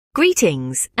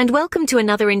Greetings, and welcome to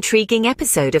another intriguing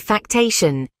episode of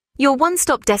Factation, your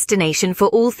one-stop destination for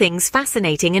all things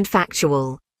fascinating and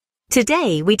factual.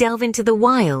 Today, we delve into the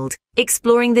wild,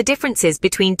 exploring the differences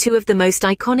between two of the most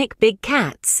iconic big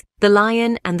cats, the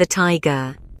lion and the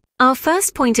tiger. Our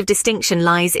first point of distinction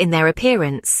lies in their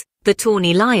appearance. The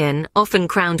tawny lion, often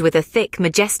crowned with a thick,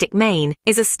 majestic mane,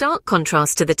 is a stark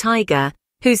contrast to the tiger,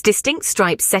 whose distinct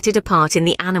stripes set it apart in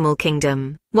the animal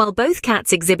kingdom. While both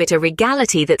cats exhibit a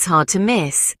regality that's hard to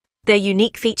miss, their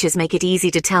unique features make it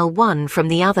easy to tell one from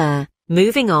the other.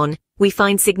 Moving on, we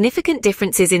find significant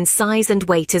differences in size and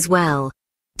weight as well.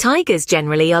 Tigers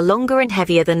generally are longer and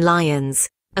heavier than lions.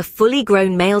 A fully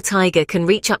grown male tiger can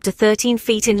reach up to 13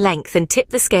 feet in length and tip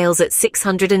the scales at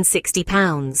 660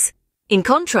 pounds. In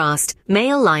contrast,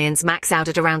 male lions max out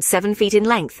at around 7 feet in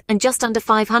length and just under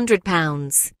 500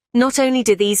 pounds. Not only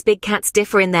do these big cats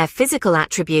differ in their physical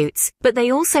attributes, but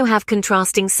they also have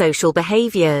contrasting social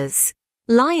behaviors.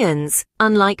 Lions,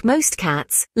 unlike most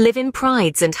cats, live in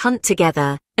prides and hunt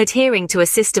together, adhering to a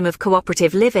system of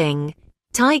cooperative living.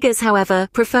 Tigers, however,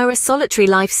 prefer a solitary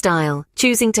lifestyle,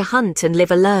 choosing to hunt and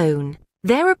live alone.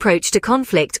 Their approach to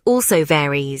conflict also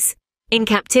varies. In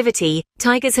captivity,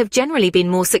 tigers have generally been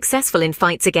more successful in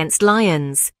fights against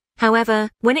lions. However,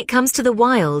 when it comes to the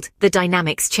wild, the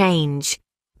dynamics change.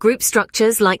 Group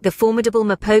structures like the formidable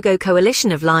Mapogo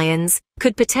coalition of lions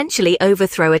could potentially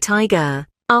overthrow a tiger.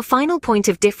 Our final point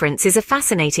of difference is a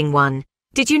fascinating one.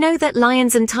 Did you know that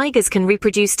lions and tigers can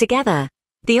reproduce together?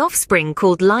 The offspring,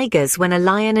 called ligers when a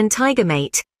lion and tiger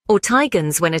mate, or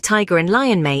tigans when a tiger and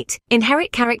lion mate,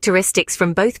 inherit characteristics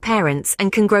from both parents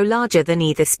and can grow larger than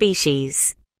either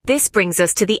species. This brings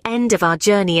us to the end of our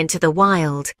journey into the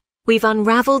wild. We've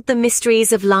unraveled the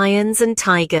mysteries of lions and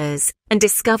tigers and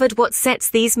discovered what sets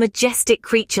these majestic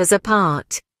creatures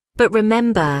apart. But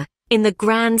remember, in the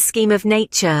grand scheme of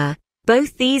nature,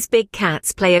 both these big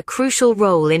cats play a crucial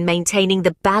role in maintaining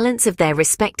the balance of their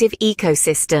respective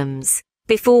ecosystems.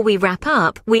 Before we wrap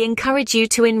up, we encourage you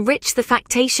to enrich the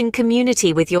Factation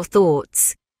community with your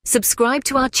thoughts. Subscribe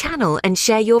to our channel and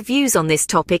share your views on this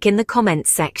topic in the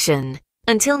comments section.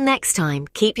 Until next time,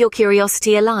 keep your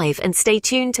curiosity alive and stay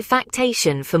tuned to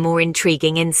Factation for more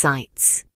intriguing insights.